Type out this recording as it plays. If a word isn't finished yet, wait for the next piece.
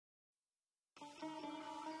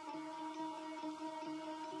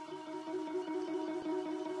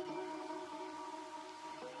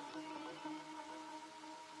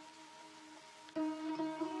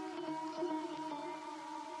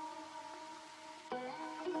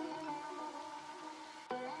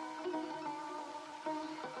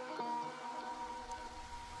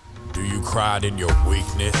cried in your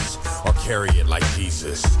weakness? Or carry it like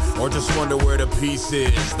Jesus? Or just wonder where the peace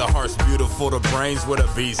is? The heart's beautiful, the brain's where the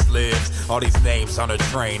beast lives. All these names on a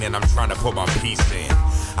train and I'm trying to put my piece in.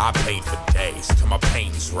 I paint for days till my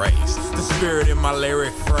pain's raised. The spirit in my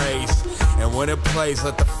lyric phrase. And when it plays,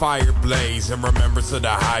 let the fire blaze. In remembrance of the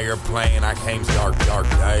higher plane, I came dark, dark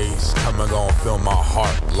days. Come and gon' feel my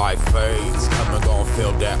heart, life fades. Come and gon'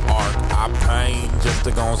 feel that arc I pain. Just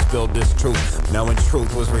to gon' spill this truth. Knowing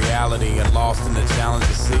truth was reality and lost in the challenge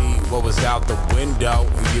to see what was out the window.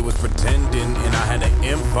 You was pretending and I had the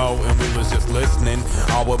info and we was just listening.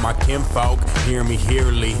 All with my kinfolk, hear me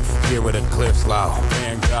hearly, hear with a clear slow.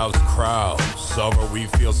 Man goes crows, over we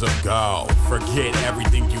fields of gold. Forget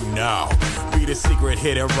everything you know. Be the secret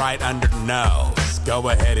hidden right under nose. Go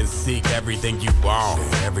ahead and seek everything you want.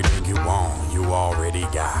 Everything you want, you already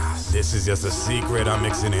got. This is just a secret I'm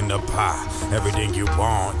mixing in the pot. Everything you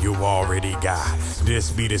want, you already got.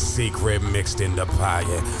 This be the secret mixed in the pot,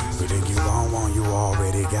 yeah. Everything you want, you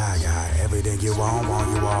already got. Everything you want,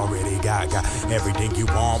 you already got. Everything you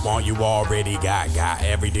want, you already got.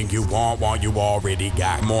 Everything you want, you already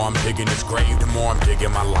got. The more I'm digging this grave, the more I'm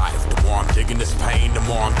digging my life. The more I'm digging this pain, the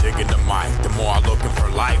more I'm digging the mic. The more I'm looking for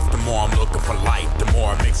life, the more I'm looking for light. The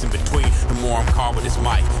more I'm mixing between, the more I'm caught with this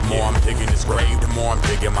mic. The more I'm digging this grave, the more I'm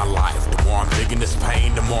digging my life. The more I'm digging this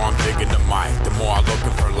pain, the more I'm digging the mic. The more I'm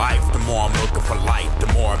looking for life, the more I'm looking for light. The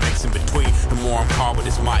more I'm mixing between, the more I'm caught with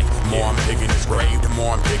this mic. The more I'm digging this grave, the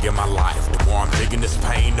more I'm digging my life. The more I'm digging this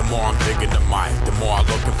pain, the more I'm digging the mic. The more I'm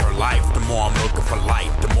looking for life, the more I'm looking for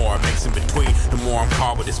light. The more I'm mixing between, the more I'm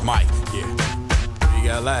caught with this mic. Yeah. You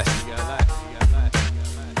got less.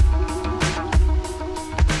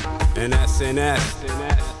 NS. You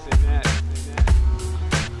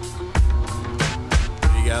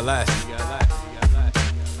got less.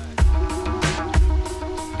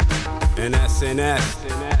 NS.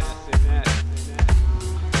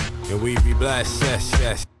 And we be blessed,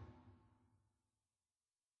 yes.